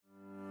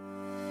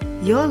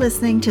You're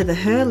listening to the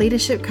Her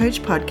Leadership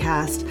Coach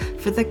podcast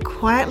for the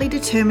quietly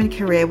determined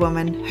career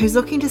woman who's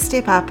looking to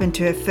step up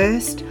into her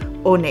first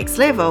or next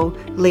level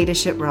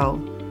leadership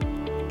role.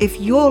 If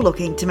you're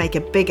looking to make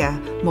a bigger,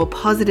 more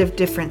positive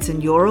difference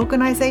in your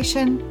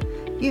organization,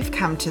 you've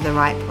come to the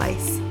right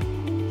place.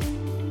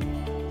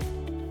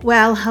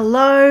 Well,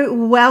 hello,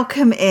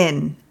 welcome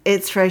in.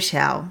 It's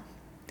Rochelle.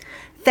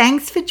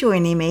 Thanks for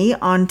joining me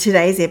on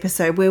today's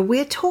episode where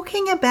we're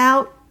talking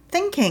about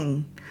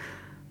thinking.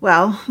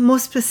 Well, more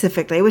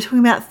specifically, we're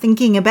talking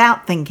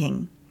about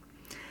thinking.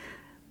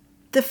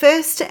 The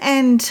first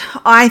and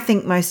I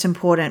think most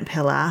important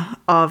pillar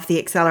of the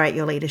Accelerate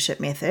Your Leadership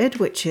method,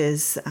 which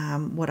is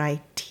what I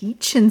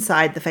teach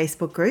inside the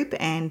Facebook group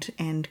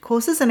and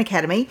courses and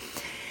academy,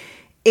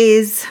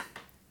 is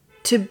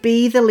to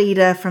be the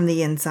leader from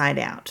the inside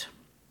out.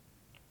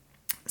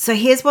 So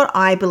here's what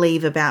I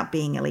believe about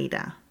being a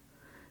leader.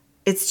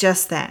 It's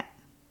just that.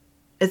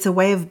 It's a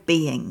way of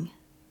being.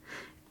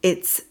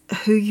 It's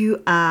who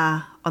you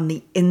are on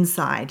the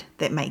inside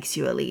that makes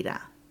you a leader.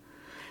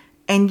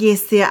 And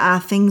yes, there are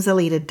things a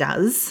leader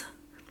does.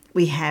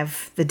 We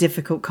have the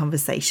difficult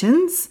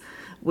conversations.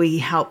 We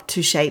help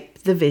to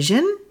shape the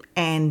vision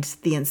and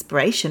the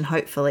inspiration,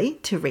 hopefully,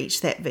 to reach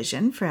that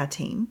vision for our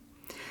team.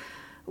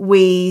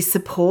 We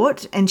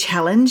support and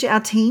challenge our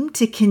team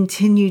to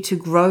continue to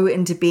grow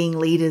into being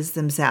leaders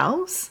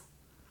themselves.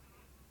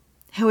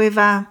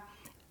 However,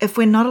 if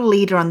we're not a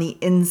leader on the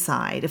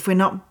inside, if we're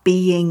not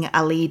being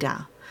a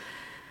leader,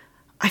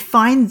 I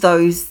find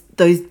those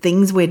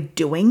things we're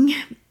doing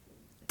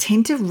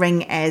tend to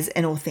ring as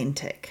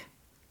inauthentic,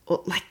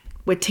 or like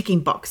we're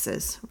ticking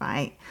boxes,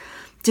 right?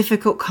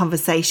 Difficult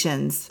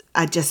conversations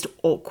are just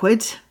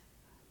awkward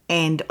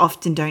and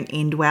often don't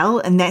end well,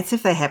 and that's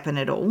if they happen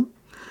at all.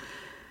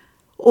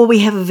 Or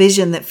we have a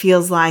vision that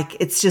feels like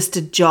it's just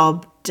a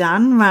job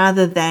done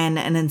rather than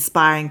an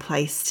inspiring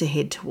place to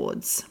head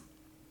towards.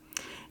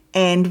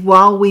 And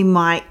while we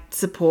might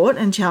support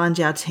and challenge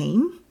our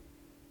team,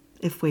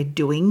 if we're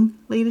doing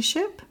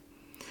leadership,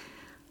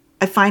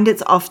 I find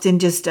it's often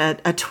just a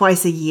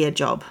twice a year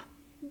job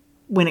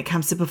when it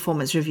comes to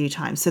performance review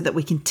time so that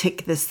we can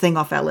tick this thing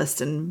off our list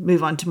and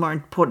move on to more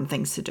important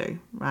things to do,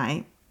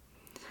 right?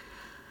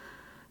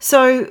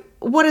 So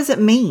what does it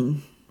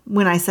mean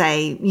when I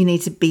say you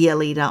need to be a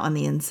leader on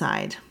the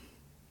inside?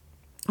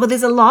 Well,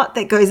 there's a lot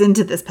that goes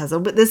into this puzzle,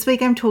 but this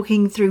week I'm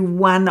talking through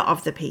one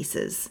of the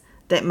pieces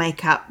that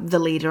make up the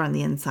leader on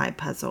the inside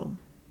puzzle.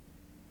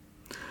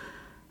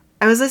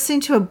 I was listening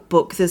to a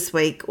book this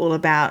week all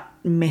about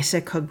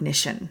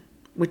metacognition,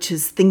 which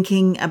is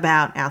thinking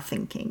about our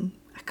thinking.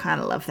 I kind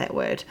of love that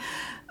word.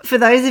 For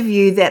those of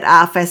you that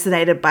are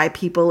fascinated by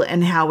people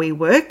and how we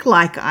work,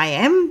 like I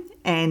am,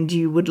 and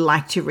you would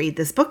like to read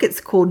this book, it's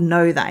called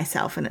Know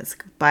Thyself, and it's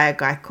by a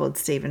guy called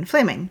Stephen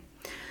Fleming.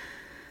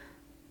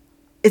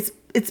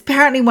 It's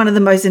apparently one of the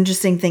most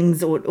interesting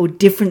things or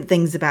different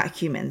things about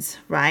humans,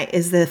 right,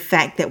 is the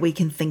fact that we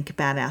can think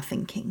about our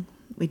thinking.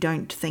 We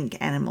don't think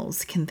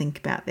animals can think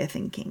about their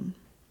thinking.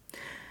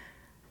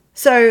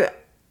 So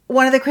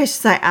one of the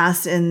questions I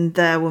asked in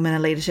the Women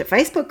in Leadership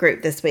Facebook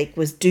group this week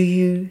was, do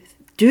you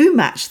do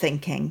much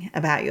thinking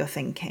about your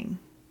thinking?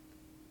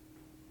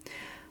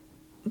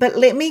 But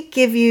let me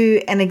give you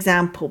an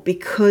example,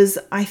 because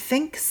I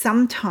think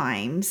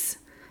sometimes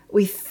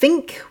we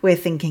think we're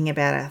thinking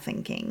about our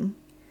thinking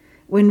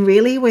when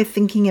really we're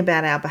thinking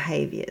about our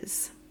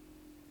behaviors.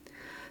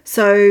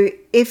 So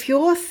if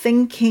you're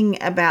thinking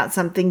about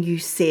something you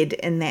said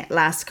in that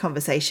last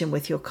conversation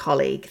with your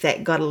colleague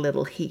that got a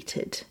little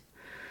heated,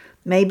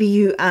 maybe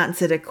you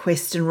answered a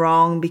question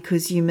wrong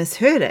because you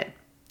misheard it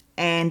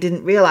and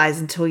didn't realize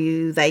until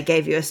they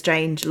gave you a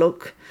strange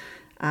look,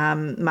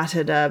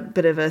 muttered a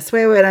bit of a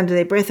swear word under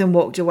their breath and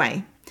walked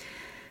away.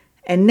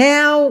 And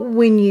now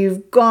when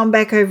you've gone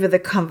back over the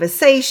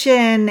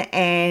conversation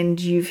and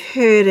you've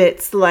heard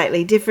it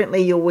slightly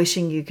differently, you're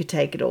wishing you could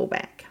take it all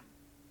back.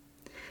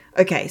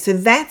 Okay, so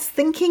that's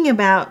thinking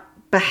about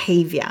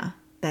behavior.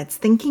 That's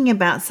thinking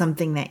about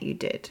something that you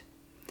did.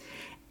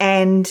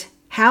 And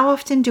how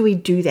often do we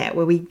do that,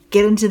 where we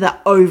get into the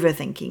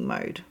overthinking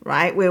mode,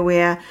 right? Where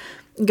we're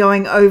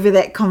going over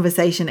that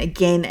conversation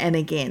again and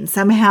again,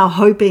 somehow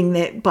hoping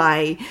that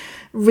by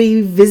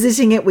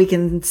revisiting it, we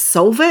can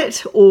solve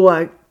it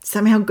or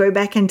somehow go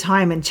back in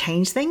time and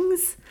change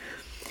things.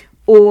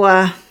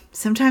 Or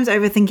sometimes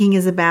overthinking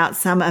is about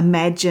some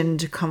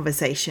imagined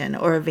conversation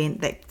or event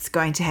that's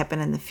going to happen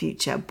in the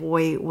future.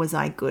 Boy, was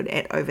I good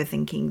at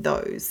overthinking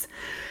those.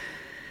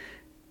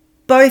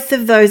 Both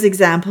of those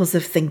examples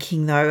of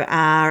thinking, though,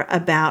 are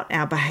about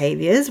our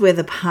behaviors,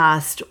 whether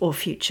past or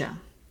future.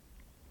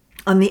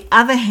 On the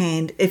other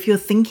hand, if you're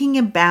thinking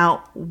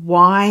about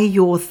why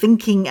you're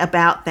thinking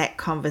about that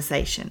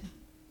conversation,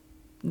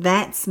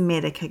 that's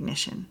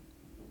metacognition.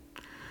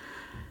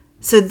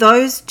 So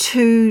those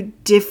two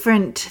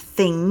different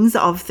things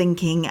of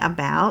thinking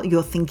about,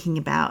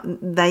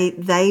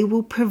 they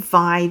will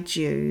provide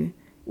you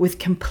with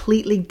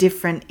completely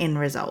different end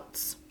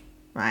results,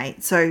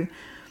 right? So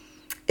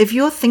if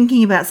you're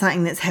thinking about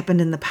something that's happened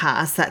in the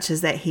past, such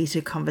as that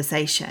heated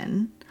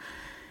conversation,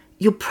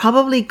 you're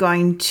probably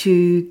going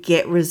to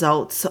get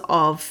results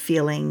of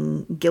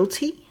feeling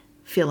guilty,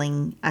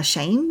 feeling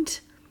ashamed,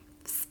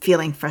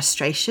 feeling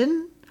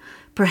frustration,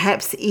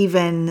 perhaps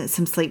even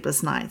some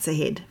sleepless nights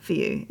ahead for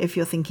you if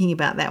you're thinking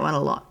about that one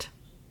a lot.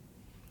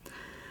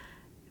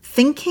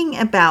 Thinking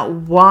about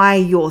why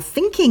you're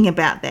thinking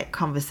about that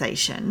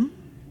conversation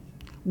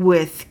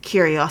with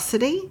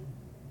curiosity,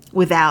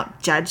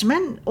 without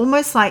judgment,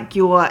 almost like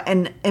you're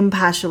an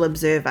impartial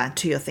observer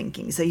to your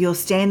thinking. So you're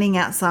standing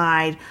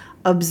outside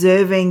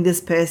observing this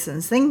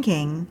person's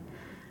thinking.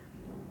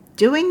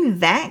 Doing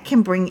that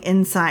can bring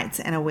insights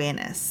and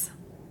awareness.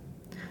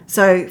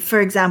 So,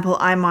 for example,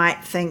 I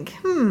might think,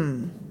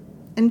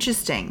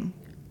 interesting.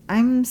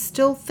 I'm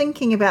still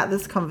thinking about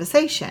this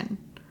conversation.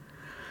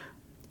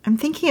 I'm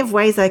thinking of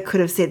ways I could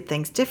have said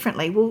things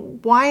differently. Well,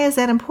 why is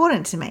that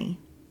important to me?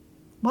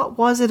 What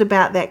was it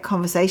about that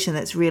conversation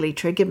that's really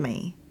triggered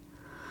me?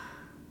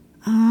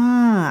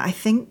 I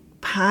think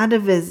part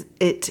of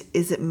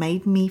it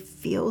made me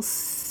feel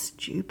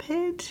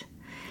stupid.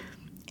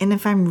 And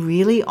if I'm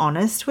really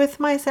honest with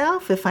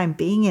myself, if I'm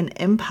being an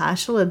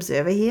impartial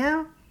observer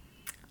here,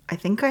 I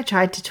think I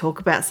tried to talk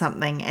about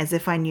something as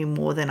if I knew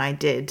more than I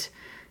did,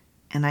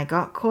 and I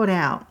got caught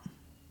out.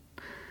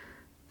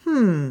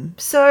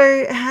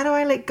 So how do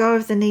I let go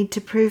of the need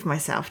to prove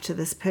myself to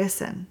this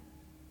person?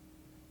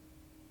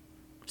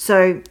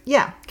 So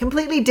yeah,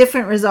 completely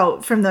different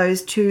result from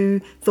those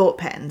two thought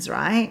patterns,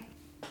 right?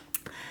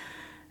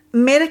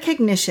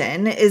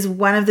 Metacognition is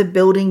one of the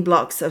building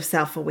blocks of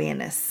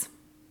self-awareness.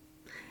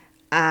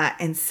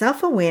 And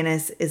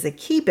self-awareness is a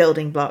key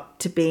building block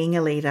to being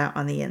a leader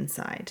on the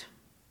inside.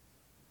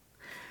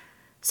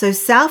 So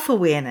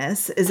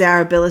self-awareness is our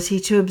ability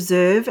to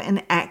observe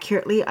and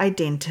accurately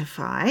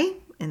identify,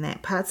 and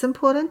that part's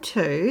important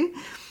too,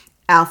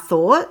 our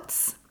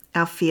thoughts,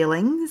 our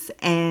feelings,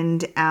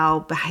 and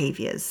our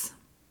behaviors,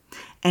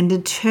 and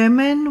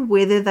determine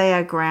whether they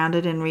are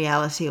grounded in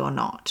reality or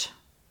not.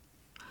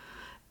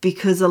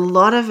 Because a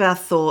lot of our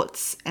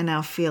thoughts and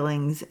our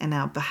feelings and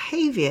our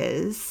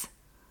behaviors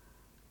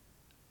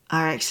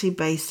are actually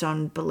based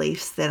on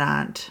beliefs that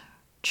aren't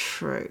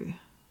true.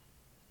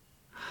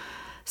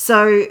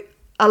 So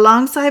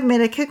alongside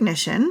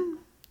metacognition,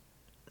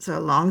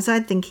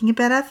 alongside thinking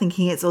about our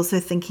thinking, it's also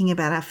thinking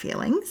about our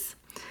feelings,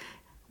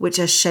 which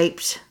are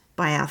shaped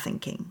by our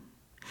thinking.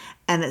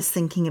 And it's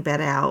thinking about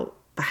our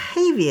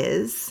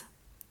behaviors,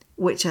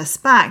 which are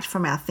sparked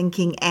from our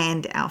thinking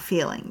and our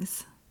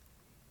feelings.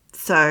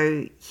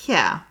 So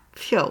yeah,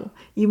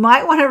 you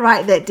might want to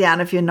write that down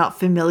if you're not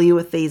familiar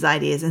with these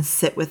ideas and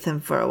sit with them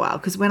for a while.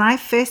 Because when I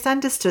first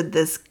understood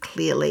this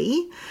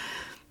clearly,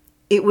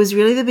 it was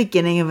really the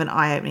beginning of an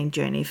eye-opening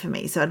journey for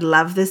me. So I'd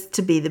love this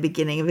to be the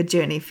beginning of a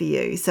journey for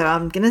you. So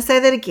I'm going to say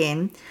that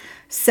again.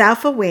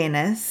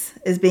 Self-awareness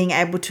is being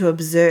able to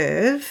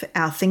observe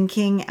our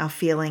thinking, our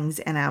feelings,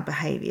 and our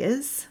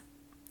behaviors.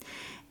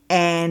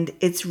 And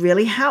it's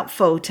really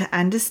helpful to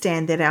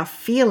understand that our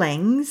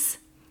feelings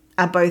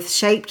are both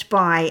shaped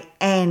by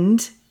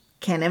and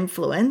can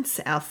influence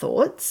our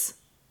thoughts.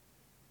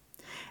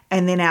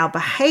 And then our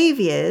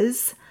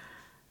behaviors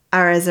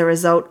are as a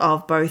result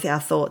of both our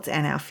thoughts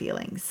and our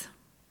feelings.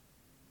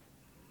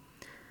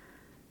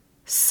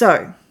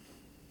 So,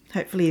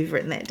 hopefully you've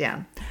written that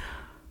down.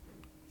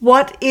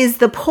 What is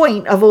the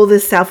point of all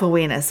this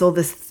self-awareness, all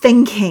this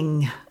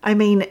thinking? I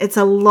mean, it's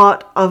a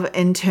lot of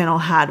internal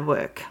hard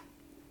work.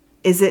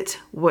 Is it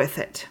worth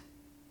it?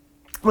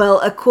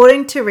 Well,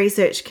 according to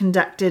research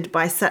conducted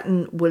by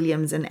Sutton,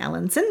 Williams and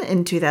Allenson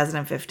in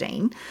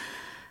 2015,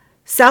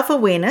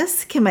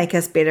 self-awareness can make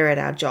us better at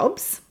our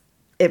jobs.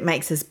 It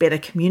makes us better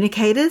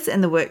communicators in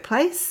the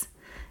workplace.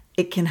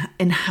 It can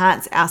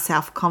enhance our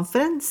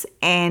self-confidence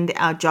and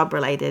our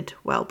job-related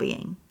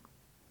well-being.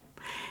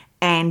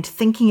 And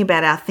thinking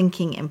about our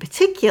thinking in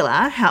particular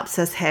helps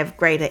us have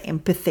greater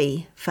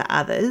empathy for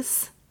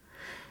others,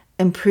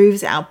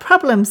 improves our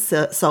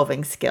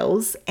problem-solving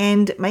skills,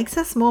 and makes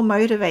us more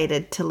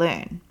motivated to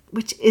learn,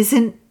 which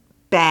isn't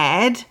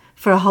bad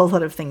for a whole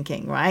lot of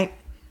thinking, right?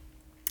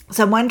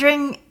 So I'm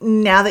wondering,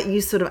 now that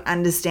you sort of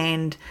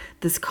understand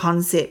this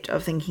concept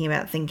of thinking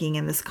about thinking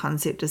and this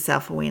concept of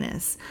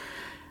self-awareness,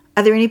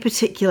 are there any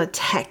particular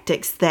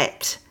tactics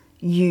that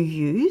you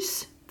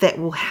use that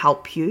will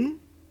help you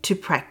to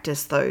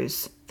practice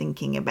those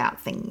thinking about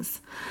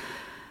things?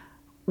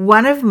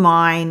 One of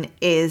mine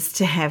is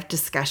to have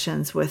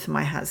discussions with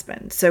my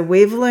husband. So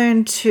we've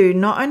learned to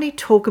not only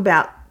talk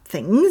about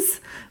things,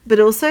 but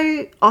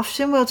also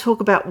often we'll talk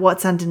about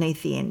what's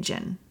underneath the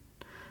engine.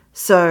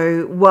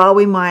 So while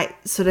we might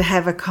sort of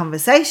have a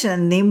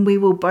conversation, then we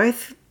will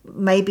both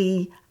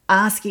maybe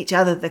ask each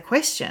other the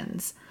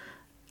questions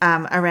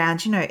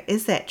around,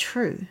 is that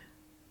true?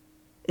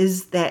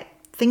 Is that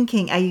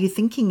thinking, are you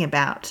thinking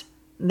about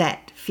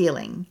that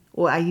feeling?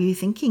 Or are you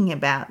thinking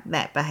about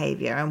that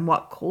behavior and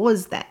what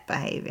caused that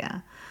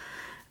behavior?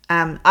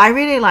 I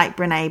really like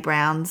Brene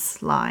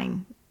Brown's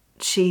line.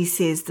 She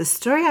says, the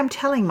story I'm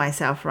telling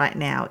myself right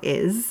now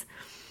is,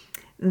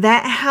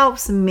 that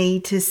helps me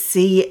to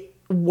see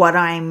what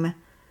I'm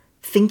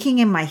thinking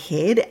in my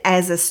head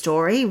as a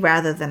story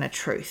rather than a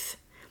truth.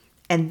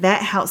 And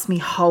that helps me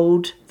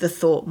hold the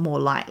thought more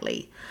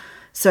lightly.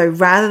 So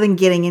rather than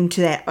getting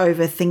into that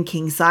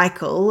overthinking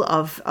cycle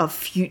of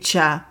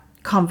future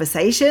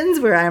conversations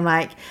where I'm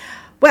like,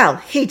 well,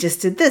 he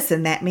just did this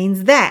and that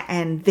means that.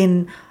 And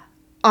then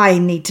I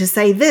need to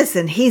say this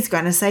and he's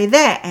going to say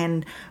that.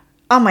 And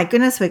oh my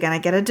goodness, we're going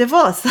to get a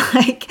divorce.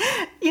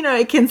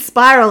 It can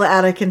spiral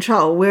out of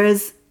control.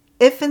 Whereas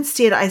if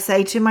instead I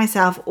say to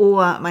myself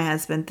or my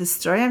husband, the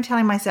story I'm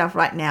telling myself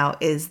right now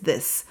is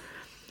this.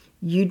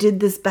 You did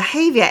this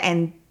behavior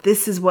and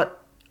this is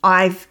what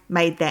I've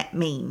made that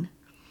mean.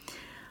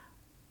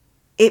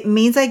 It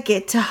means I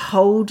get to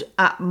hold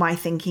up my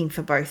thinking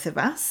for both of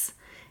us,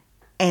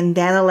 and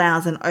that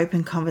allows an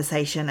open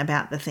conversation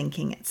about the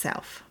thinking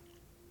itself.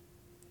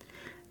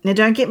 Now,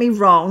 don't get me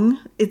wrong,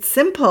 it's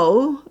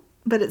simple,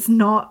 but it's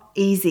not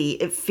easy.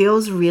 It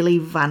feels really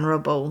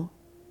vulnerable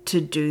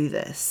to do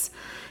this.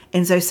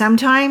 And so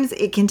sometimes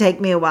it can take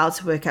me a while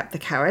to work up the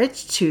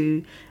courage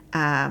to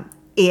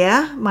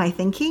air my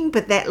thinking,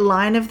 but that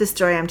line of the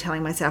story I'm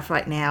telling myself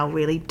right now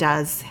really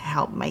does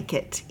help make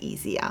it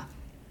easier.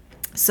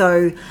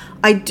 So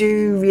I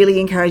do really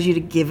encourage you to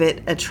give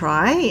it a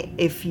try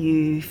if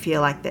you feel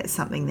like that's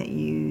something that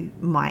you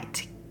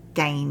might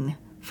gain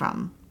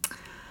from.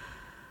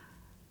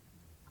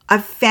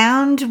 I've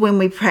found when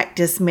we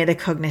practice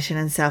metacognition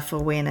and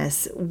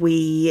self-awareness,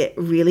 we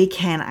really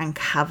can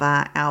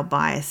uncover our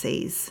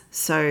biases.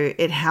 So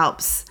it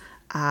helps,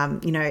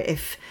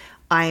 if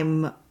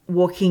I'm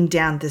walking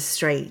down the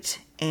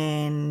street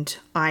and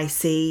I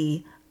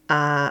see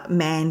a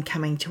man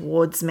coming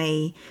towards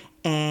me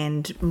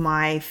and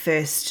my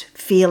first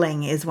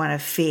feeling is one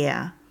of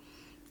fear.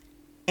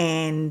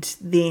 And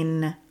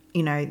then,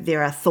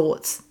 there are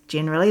thoughts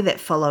generally that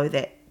follow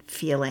that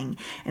feeling.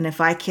 And if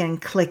I can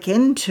click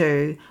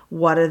into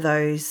what are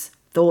those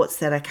thoughts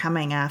that are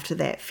coming after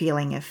that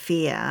feeling of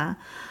fear,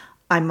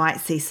 I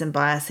might see some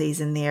biases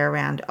in there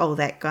around, oh,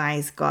 that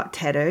guy's got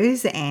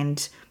tattoos.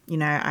 And,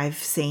 I've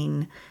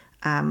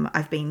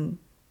been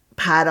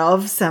part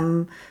of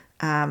some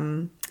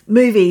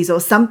movies or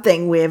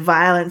something where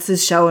violence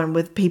is shown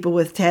with people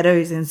with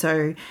tattoos, and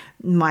so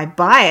my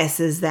bias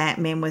is that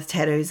men with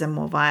tattoos are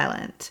more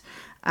violent,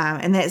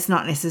 and that's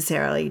not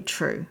necessarily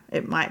true.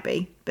 It might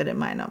be, but it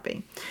might not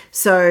be.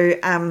 So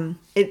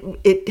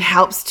it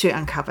helps to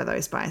uncover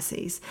those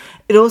biases.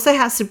 It also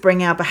helps to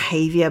bring our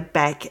behavior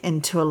back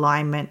into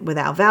alignment with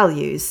our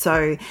values.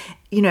 So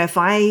if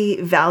I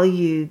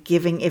value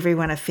giving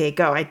everyone a fair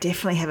go, I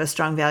definitely have a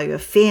strong value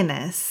of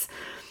fairness.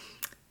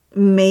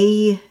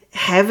 Me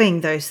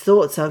having those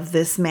thoughts of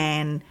this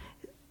man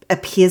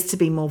appears to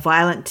be more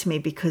violent to me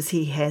because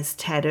he has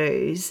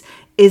tattoos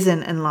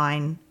isn't in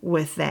line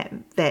with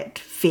that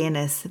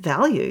fairness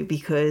value,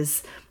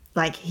 because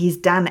he's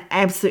done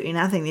absolutely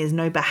nothing. There's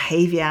no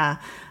behavior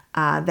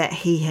that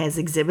he has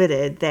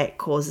exhibited that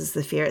causes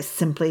the fear. It's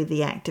simply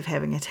the act of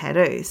having a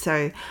tattoo.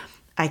 So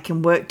I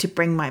can work to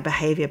bring my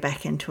behavior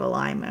back into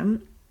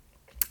alignment,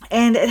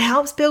 and it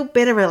helps build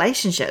better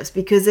relationships,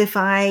 because if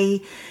I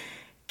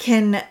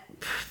can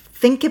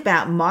think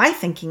about my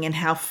thinking and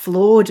how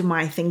flawed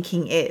my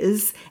thinking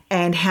is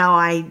and how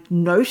I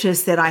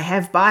notice that I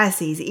have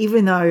biases,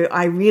 even though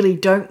I really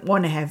don't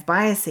want to have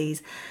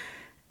biases,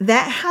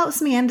 that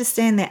helps me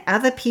understand that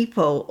other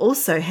people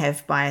also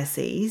have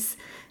biases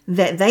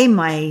that they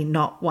may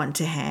not want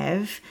to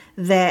have,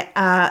 that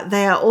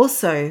they are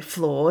also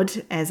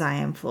flawed as I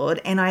am flawed,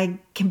 and I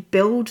can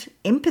build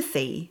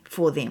empathy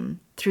for them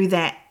through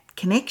that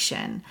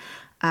connection.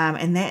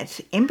 And that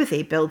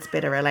empathy builds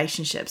better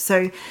relationships.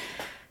 So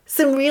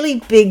some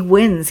really big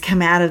wins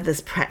come out of this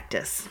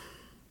practice.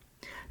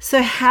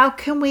 So how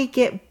can we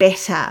get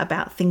better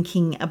about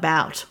thinking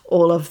about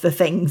all of the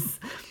things?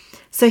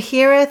 So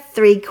here are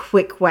 3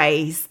 quick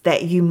ways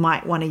that you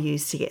might want to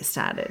use to get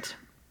started.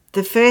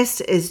 The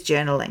first is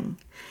journaling.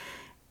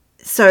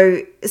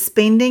 So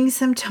spending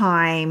some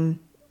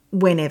time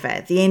whenever,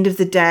 at the end of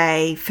the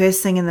day,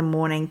 first thing in the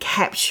morning,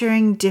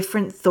 capturing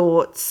different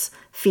thoughts,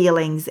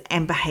 feelings,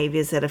 and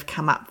behaviors that have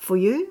come up for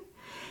you.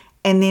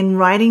 And then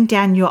writing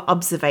down your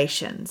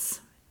observations,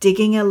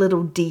 digging a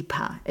little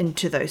deeper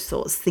into those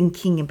thoughts,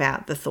 thinking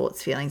about the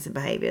thoughts, feelings, and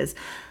behaviors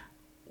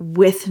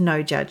with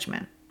no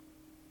judgment.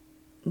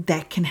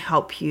 That can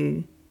help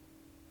you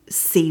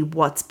see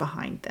what's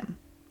behind them.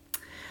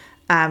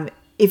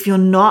 If you're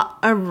not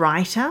a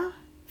writer,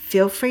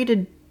 feel free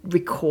to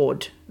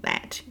record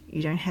that.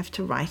 You don't have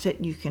to write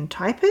it. You can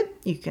type it,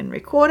 you can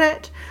record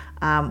it,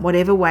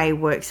 whatever way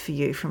works for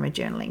you from a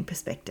journaling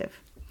perspective.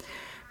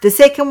 The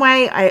second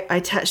way I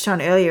touched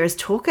on earlier is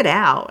talk it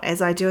out,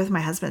 as I do with my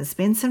husband.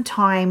 Spend some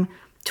time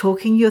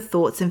talking your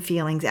thoughts and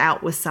feelings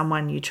out with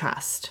someone you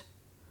trust.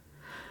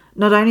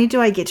 Not only do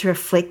I get to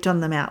reflect on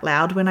them out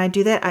loud when I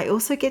do that, I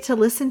also get to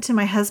listen to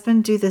my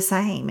husband do the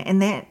same,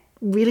 and that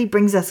really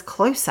brings us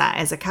closer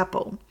as a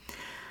couple.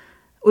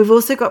 We've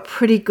also got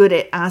pretty good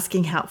at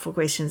asking helpful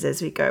questions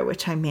as we go,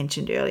 which I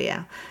mentioned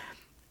earlier.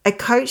 A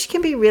coach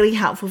can be really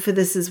helpful for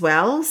this as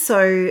well.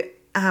 So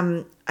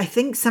I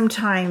think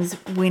sometimes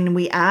when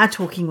we are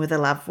talking with a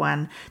loved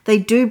one, they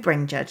do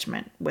bring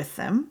judgment with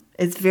them.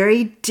 It's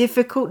very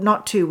difficult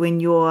not to when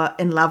you're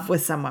in love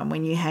with someone,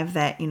 when you have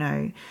that,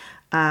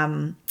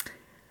 I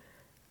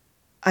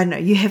don't know,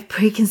 you have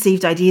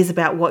preconceived ideas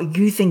about what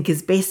you think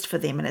is best for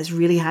them, and it's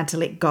really hard to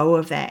let go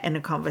of that in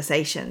a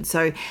conversation.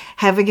 So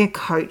having a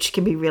coach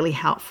can be really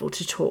helpful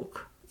to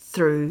talk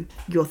through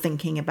your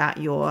thinking about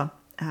your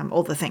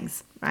all the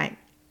things, right?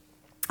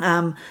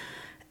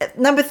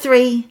 Number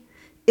 3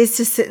 is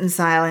to sit in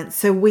silence.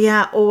 So we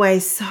are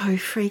always so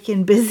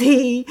freaking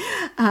busy.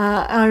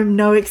 I'm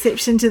no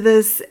exception to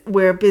this.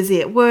 We're busy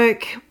at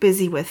work,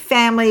 busy with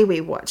family. We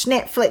watch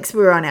Netflix.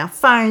 We're on our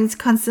phones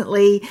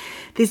constantly.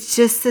 There's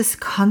just this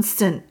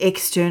constant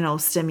external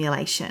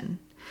stimulation.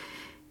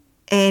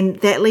 And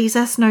that leaves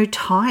us no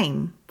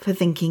time for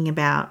thinking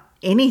about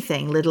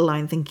anything, let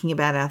alone thinking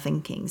about our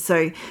thinking.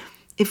 So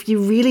if you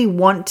really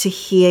want to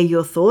hear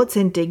your thoughts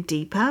and dig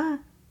deeper,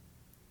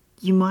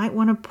 you might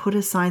want to put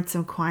aside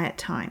some quiet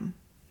time.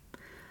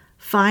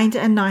 Find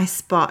a nice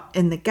spot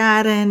in the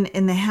garden,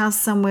 in the house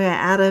somewhere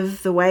out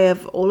of the way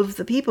of all of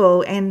the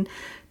people, and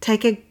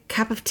take a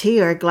cup of tea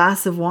or a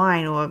glass of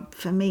wine, or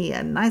for me,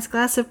 a nice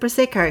glass of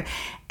Prosecco,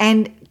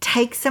 and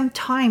take some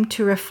time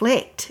to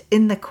reflect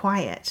in the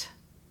quiet.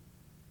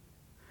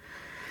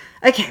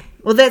 Okay,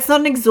 well, that's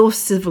not an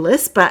exhaustive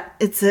list, but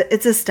it's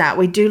a start.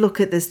 We do look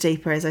at this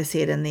deeper, as I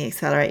said, in the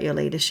Accelerate Your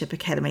Leadership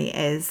Academy,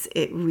 as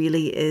it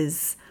really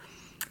is,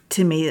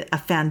 to me, a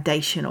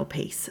foundational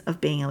piece of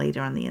being a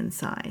leader on the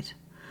inside.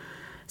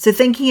 So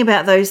thinking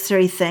about those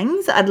 3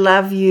 things, I'd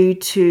love you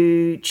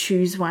to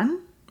choose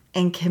one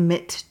and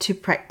commit to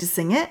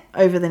practicing it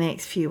over the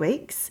next few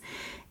weeks.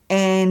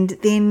 And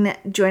then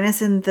join us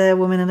in the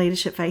Women in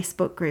Leadership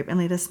Facebook group and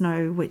let us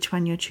know which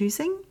one you're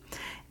choosing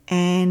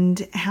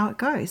and how it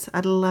goes.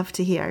 I'd love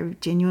to hear. I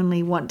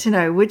genuinely want to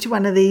know which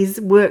one of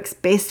these works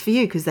best for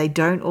you, because they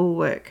don't all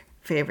work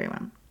for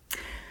everyone.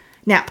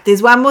 Now,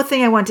 there's one more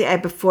thing I want to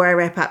add before I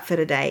wrap up for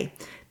today.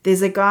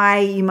 There's a guy,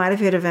 you might have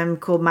heard of him,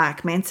 called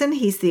Mark Manson.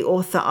 He's the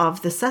author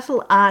of The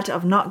Subtle Art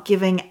of Not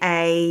Giving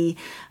a,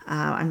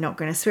 I'm not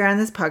going to swear on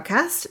this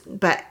podcast,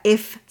 but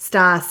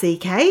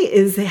F*CK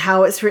is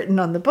how it's written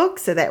on the book,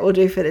 so that will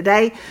do for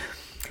today.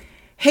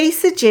 He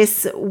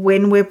suggests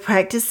when we're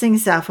practicing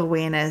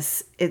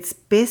self-awareness, it's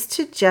best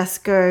to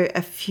just go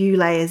a few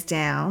layers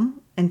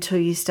down until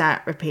you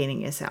start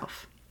repeating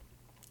yourself.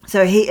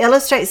 So he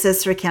illustrates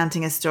this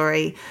recounting a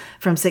story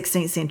from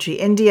 16th century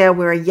India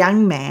where a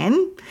young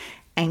man,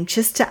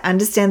 anxious to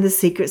understand the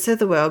secrets of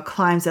the world,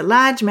 climbs a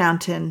large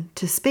mountain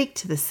to speak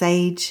to the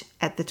sage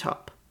at the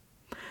top.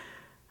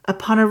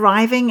 Upon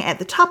arriving at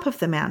the top of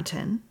the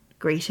mountain,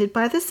 greeted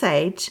by the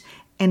sage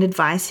and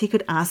advised he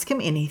could ask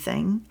him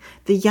anything,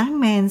 the young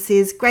man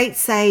says, "Great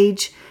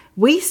sage,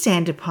 we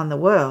stand upon the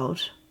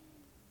world,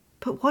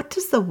 but what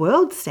does the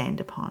world stand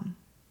upon?"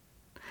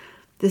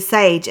 The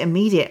sage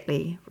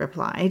immediately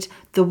replied,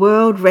 "The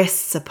world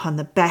rests upon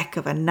the back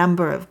of a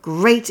number of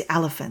great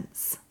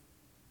elephants."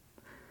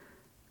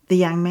 The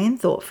young man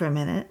thought for a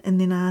minute and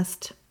then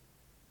asked,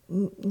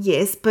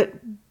 "Yes, but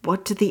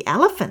what do the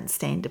elephants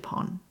stand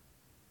upon?"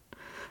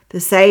 The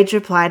sage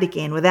replied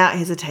again without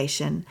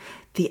hesitation,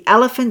 "The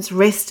elephants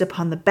rest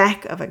upon the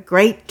back of a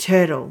great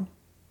turtle."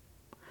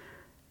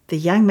 The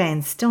young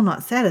man, still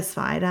not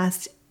satisfied,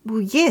 asked,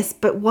 "Well, yes,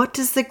 but what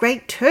does the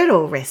great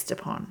turtle rest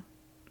upon?"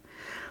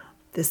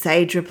 The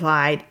sage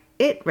replied,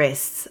 "It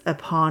rests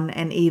upon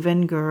an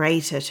even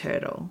greater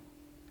turtle."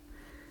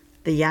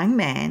 The young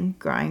man,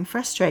 growing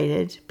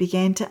frustrated,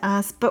 began to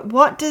ask, "But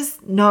what does—"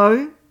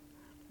 No,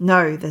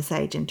 the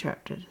sage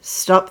interrupted.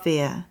 "Stop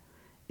there.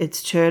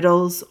 It's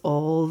turtles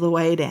all the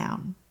way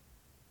down."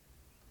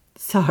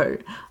 So,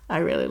 I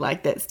really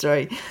like that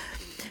story.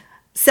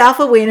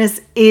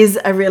 Self-awareness is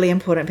a really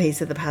important piece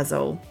of the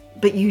puzzle,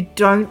 but you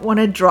don't want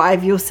to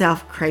drive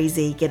yourself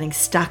crazy getting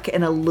stuck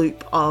in a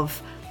loop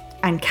of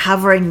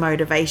uncovering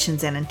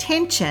motivations and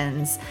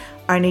intentions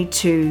only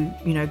to,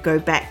 go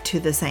back to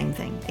the same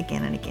thing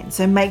again and again.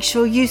 So make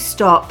sure you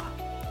stop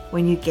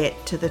when you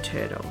get to the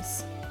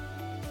turtles.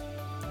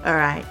 All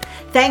right.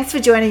 Thanks for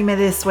joining me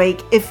this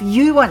week. If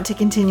you want to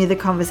continue the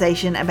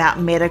conversation about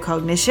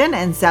metacognition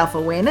and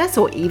self-awareness,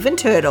 or even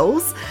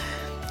turtles,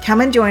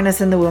 come and join us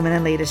in the Women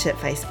in Leadership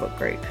Facebook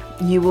group.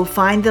 You will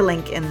find the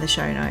link in the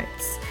show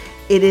notes.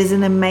 It is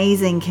an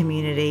amazing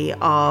community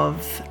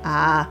of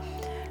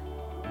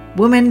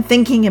women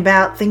thinking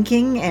about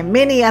thinking and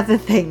many other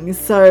things,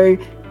 so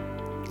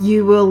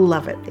you will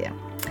love it there.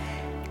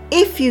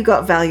 If you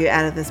got value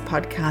out of this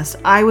podcast,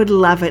 I would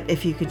love it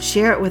if you could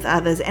share it with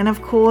others. And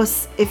of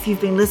course, if you've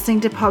been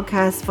listening to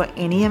podcasts for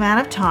any amount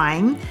of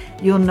time,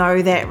 you'll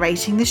know that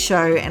rating the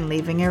show and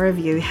leaving a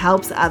review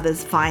helps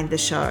others find the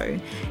show.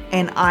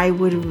 And I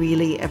would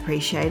really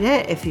appreciate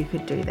it if you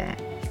could do that.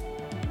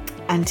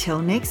 Until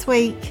next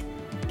week,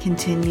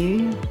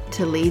 continue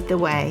to lead the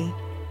way,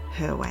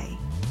 her way.